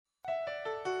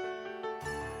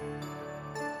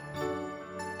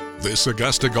This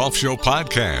Augusta Golf Show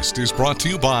podcast is brought to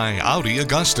you by Audi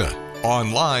Augusta.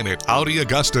 Online at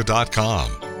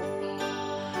AudiAugusta.com.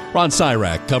 Ron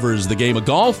Sirak covers the game of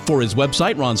golf for his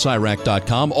website,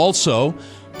 ronsirak.com. Also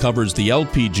covers the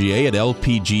LPGA at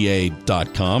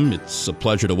lpga.com. It's a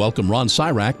pleasure to welcome Ron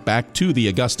Sirak back to the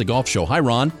Augusta Golf Show. Hi,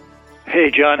 Ron. Hey,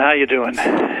 John. How you doing?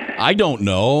 I don't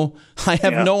know. I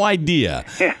have no idea.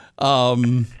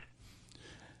 Where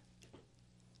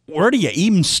do you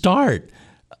even start?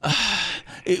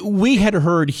 We had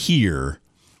heard here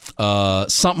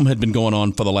something had been going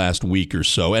on for the last week or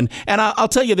so. And I'll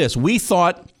tell you this. We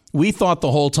thought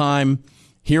the whole time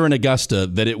here in Augusta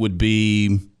that it would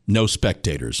be no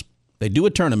spectators. They do a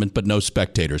tournament, but no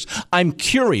spectators. I'm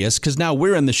curious because now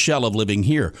we're in the shell of living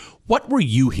here. What were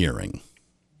you hearing?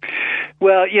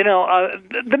 Well,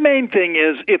 the main thing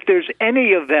is if there's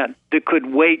any event that could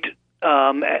wait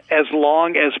as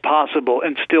long as possible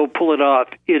and still pull it off,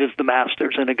 it is the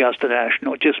Masters in Augusta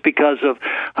National, just because of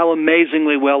how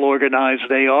amazingly well organized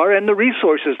they are and the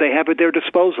resources they have at their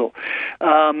disposal.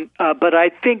 But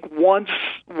I think once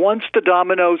the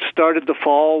dominoes started to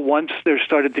fall, once there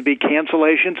started to be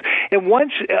cancellations, and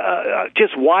once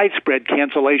just widespread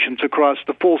cancellations across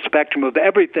the full spectrum of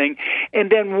everything, and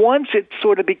then once it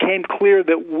sort of became clear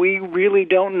that we really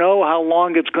don't know how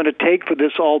long it's going to take for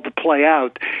this all to play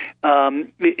out,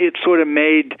 it sort of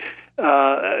made.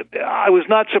 I was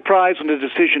not surprised when the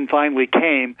decision finally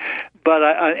came, but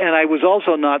I was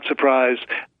also not surprised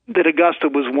that Augusta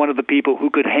was one of the people who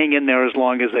could hang in there as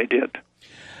long as they did.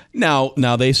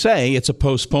 Now they say it's a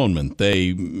postponement.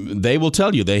 They will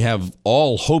tell you they have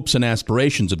all hopes and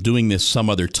aspirations of doing this some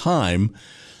other time.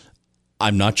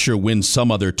 I'm not sure when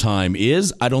some other time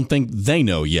is. I don't think they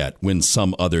know yet when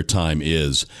some other time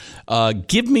is.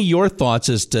 Give me your thoughts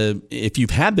as to, if you've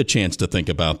had the chance to think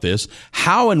about this,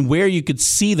 how and where you could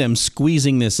see them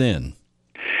squeezing this in.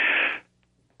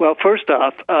 Well, first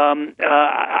off,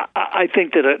 I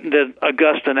think that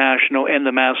Augusta National and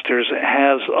the Masters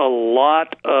has a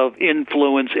lot of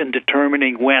influence in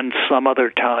determining when some other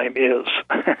time is.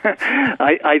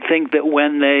 I think that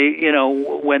when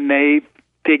they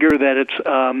figure that it's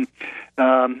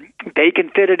they can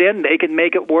fit it in, they can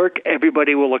make it work,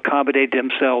 everybody will accommodate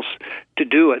themselves to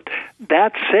do it.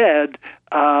 That said,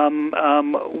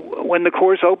 when the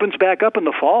course opens back up in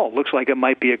the fall, looks like it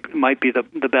might be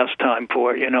the best time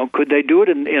for it. Could they do it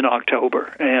in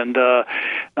October? And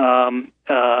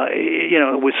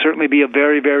it would certainly be a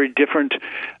very, very different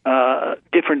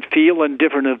feel and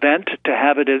different event to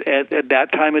have it at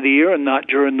that time of the year and not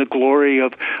during the glory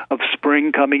of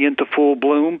spring coming into full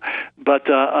bloom. But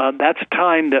that's a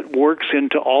time that works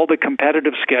into all the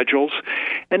competitive schedules,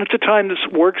 and it's a time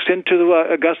that works into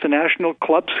the Augusta National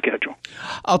Club schedule.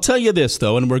 I'll tell you this,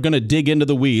 though, and we're going to dig into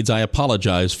the weeds. I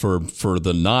apologize for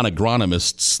the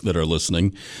non-agronomists that are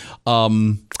listening.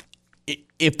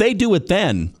 If they do it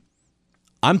then,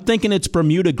 I'm thinking it's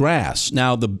Bermuda grass.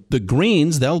 Now, the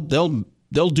greens, they'll do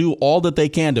all that they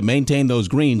can to maintain those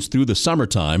greens through the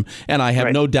summertime, and I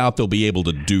have no doubt they'll be able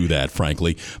to do that,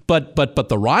 frankly. But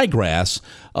the ryegrass,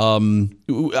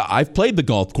 I've played the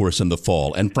golf course in the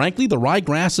fall, and frankly, the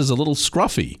ryegrass is a little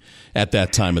scruffy at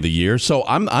that time of the year. So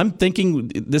I'm thinking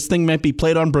this thing might be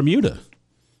played on Bermuda.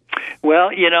 Well,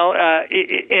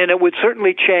 and it would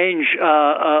certainly change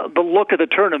the look of the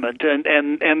tournament,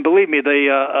 and believe me,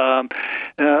 the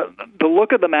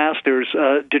look of the Masters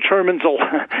determines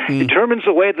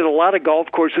the way that a lot of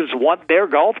golf courses want their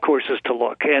golf courses to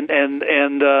look, and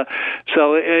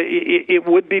so it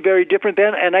would be very different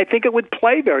then, and I think it would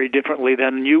play very differently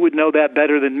then. And you would know that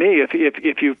better than me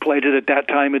if you played it at that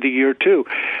time of the year too,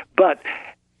 but.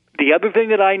 The other thing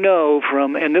that I know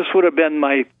from, and this would have been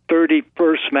my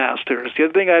 31st Masters, the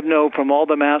other thing I know from all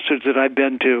the Masters that I've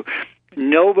been to,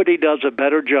 nobody does a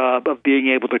better job of being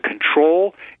able to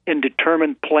control and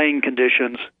determine playing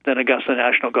conditions than Augusta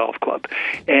National Golf Club.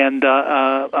 And,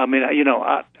 I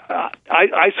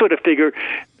sort of figure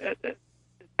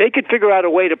they could figure out a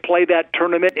way to play that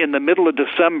tournament in the middle of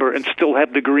December and still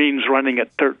have the greens running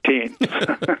at 13.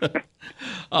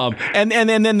 And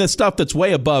then the stuff that's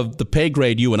way above the pay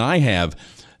grade you and I have,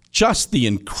 just the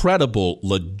incredible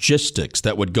logistics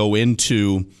that would go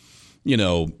into,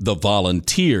 the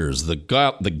volunteers,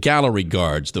 the gallery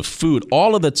guards, the food,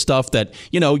 all of that stuff that,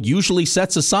 usually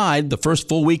sets aside the first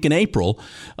full week in April.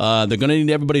 They're going to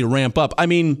need everybody to ramp up. I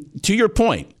mean, to your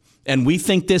point, and we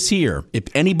think this here, if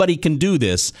anybody can do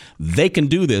this, they can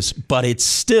do this, but it's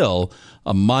still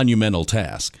a monumental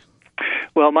task.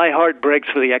 Well, my heart breaks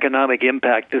for the economic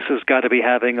impact this has got to be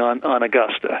having on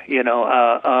Augusta.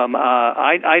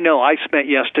 I know I spent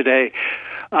yesterday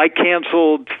I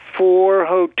canceled 4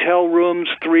 hotel rooms,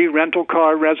 3 rental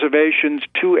car reservations,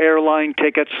 2 airline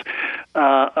tickets,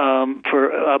 and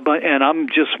I'm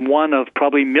just one of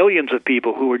probably millions of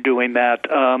people who are doing that.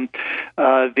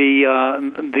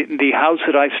 The house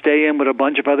that I stay in with a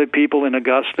bunch of other people in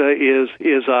Augusta is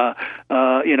a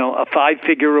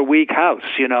 5-figure a week house,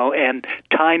 and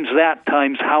times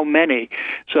how many.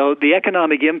 So the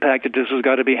economic impact that this has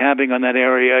got to be having on that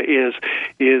area is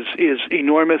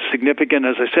enormous, significant.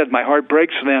 As I said, my heart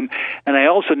breaks for them, and I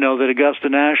also know that Augusta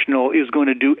National is going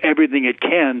to do everything it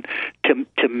can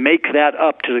to make that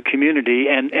up to the community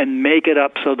and make it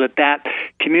up so that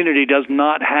community does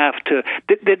not have to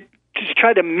just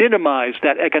try to minimize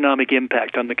that economic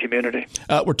impact on the community.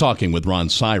 We're talking with Ron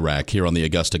Sirak here on the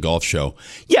Augusta Golf Show.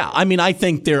 Yeah, I mean, I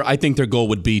think their goal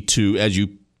would be to, as you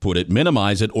put it,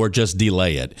 minimize it or just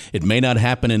delay it. It may not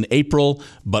happen in April,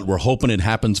 but we're hoping it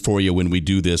happens for you when we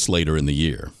do this later in the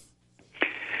year.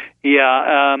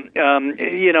 Yeah,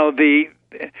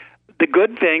 the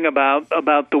good thing about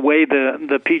the way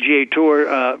the PGA Tour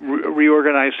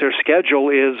reorganized their schedule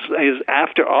is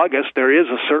after August there is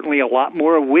certainly a lot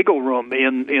more wiggle room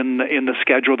in the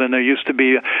schedule than there used to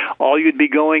be. All you'd be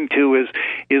going to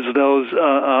is those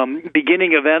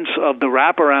beginning events of the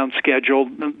wraparound schedule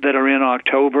that are in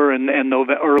October and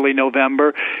early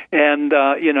November, and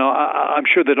I'm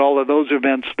sure that all of those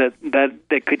events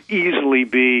that could easily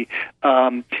be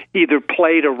either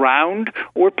played around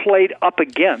or played up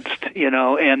against.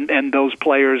 And those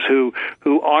players who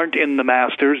aren't in the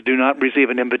Masters, do not receive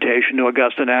an invitation to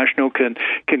Augusta National, can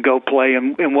go play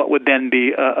in what would then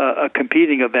be a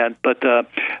competing event. But the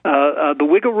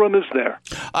wiggle room is there.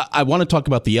 I want to talk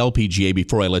about the LPGA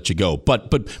before I let you go.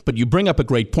 But you bring up a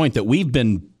great point that we've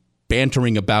been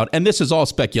bantering about, and this is all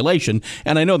speculation,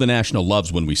 and I know the National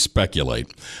loves when we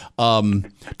speculate.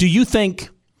 Do you think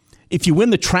if you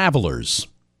win the Travelers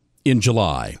in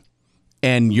July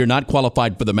and you're not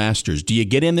qualified for the Masters, do you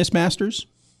get in this Masters?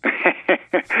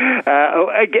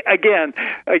 Again,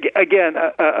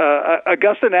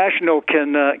 Augusta National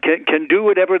can do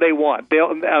whatever they want.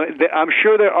 I'm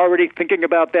sure they're already thinking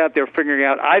about that. They're figuring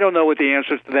out. I don't know what the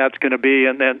answers to that's going to be,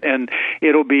 and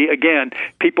it'll be again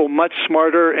people much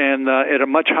smarter and at a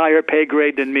much higher pay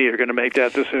grade than me are going to make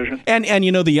that decision. And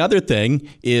the other thing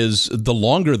is the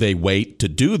longer they wait to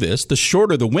do this, the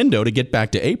shorter the window to get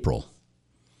back to April.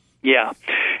 Yeah,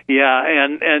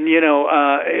 and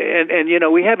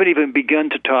we haven't even begun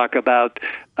to talk about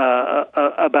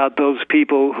those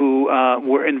people who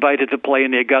were invited to play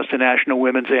in the Augusta National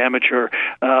Women's Amateur,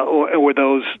 or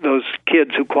those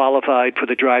kids who qualified for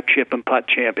the Drive, Chip, and Putt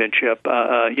Championship.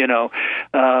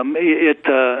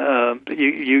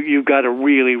 You've got to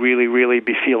really, really, really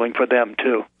be feeling for them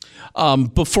too.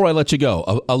 Before I let you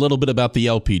go, a little bit about the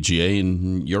LPGA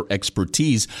and your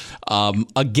expertise.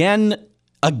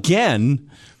 Again,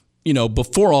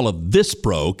 before all of this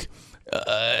broke,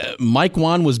 Mike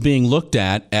Wan was being looked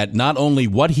at not only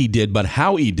what he did, but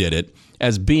how he did it,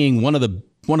 as being one of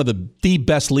the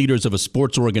best leaders of a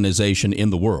sports organization in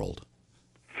the world.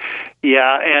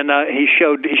 Yeah, and he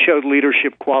showed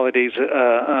leadership qualities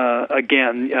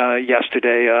again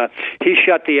yesterday. He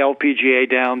shut the LPGA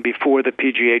down before the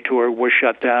PGA Tour was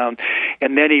shut down,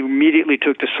 and then he immediately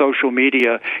took to social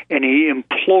media and he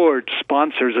implored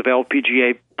sponsors of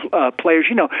LPGA players.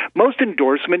 Most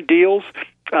endorsement deals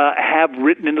have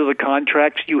written into the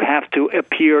contracts you have to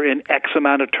appear in X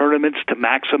amount of tournaments to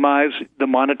maximize the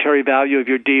monetary value of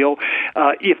your deal.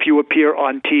 If you appear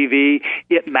on TV,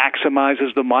 it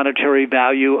maximizes the monetary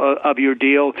value of your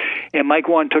deal. And Mike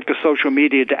Wan took to social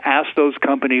media to ask those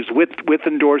companies with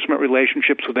endorsement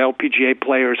relationships with LPGA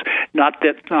players not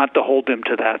to hold them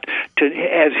to that.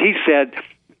 As he said,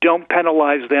 don't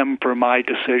penalize them for my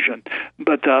decision.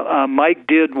 But Mike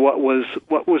did what was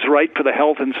right for the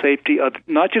health and safety of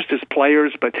not just his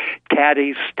players, but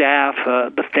caddies, staff,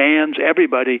 the fans,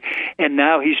 everybody. And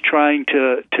now he's trying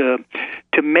to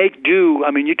make do.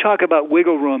 I mean, you talk about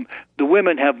wiggle room. The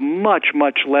women have much,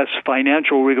 much less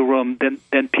financial wiggle room than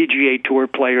PGA Tour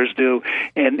players do.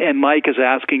 And Mike is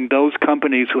asking those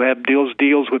companies who have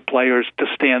deals with players to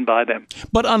stand by them.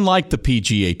 But unlike the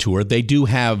PGA Tour, they do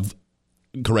have,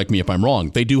 correct me if I'm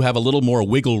wrong, they do have a little more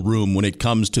wiggle room when it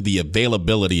comes to the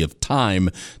availability of time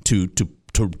to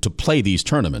play these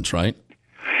tournaments, right?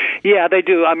 Yeah, they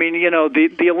do. I mean,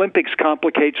 the Olympics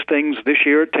complicates things this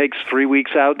year. It takes 3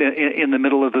 weeks out in the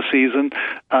middle of the season.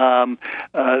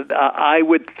 I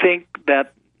would think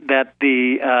that that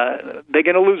they're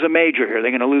going to lose a major here.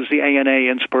 They're going to lose the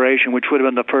ANA Inspiration, which would have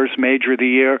been the first major of the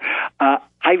year.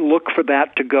 I look for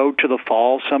that to go to the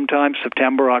fall sometime,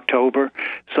 September, October,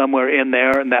 somewhere in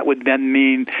there, and that would then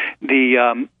mean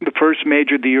the first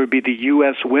major of the year would be the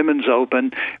U.S. Women's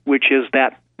Open, which is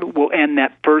that will end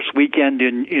that first weekend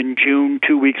in June,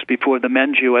 2 weeks before the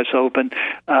men's U.S. Open.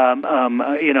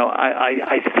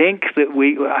 I think that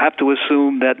we have to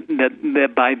assume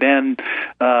that by then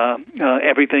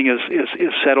everything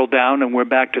is settled down and we're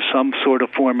back to some sort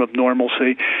of form of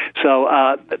normalcy. So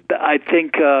I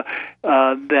think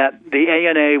that the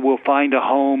ANA will find a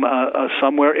home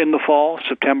somewhere in the fall,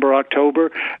 September,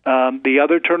 October. The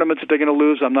other tournaments that they're going to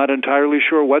lose, I'm not entirely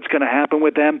sure what's going to happen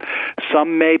with them.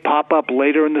 Some may pop up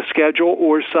later in the schedule,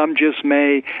 or some just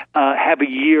may have a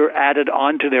year added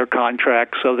onto their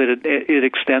contract so that it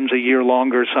extends a year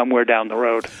longer somewhere down the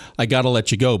road. I got to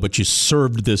let you go, but you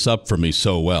served this up for me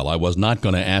so well. I was not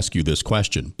going to ask you this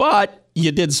question, but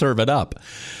you did serve it up.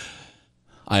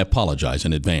 I apologize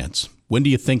in advance. When do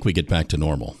you think we get back to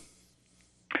normal?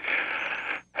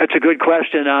 That's a good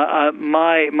question.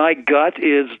 My gut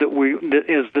is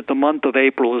that the month of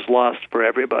April is lost for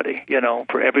everybody,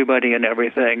 for everybody and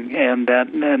everything, and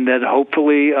that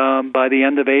hopefully by the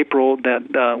end of April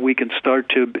that we can start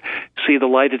to see the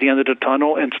light at the end of the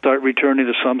tunnel and start returning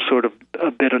to some sort of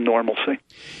a bit of normalcy.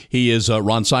 He is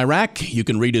Ron Sirak. You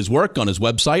can read his work on his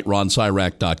website,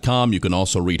 ronsirak.com. You can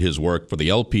also read his work for the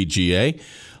LPGA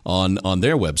on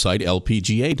their website,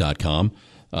 lpga.com.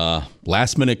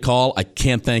 Last minute call. I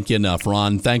can't thank you enough,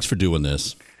 Ron. Thanks for doing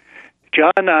this.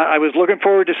 John, I was looking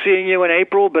forward to seeing you in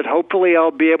April, but hopefully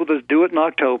I'll be able to do it in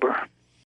October.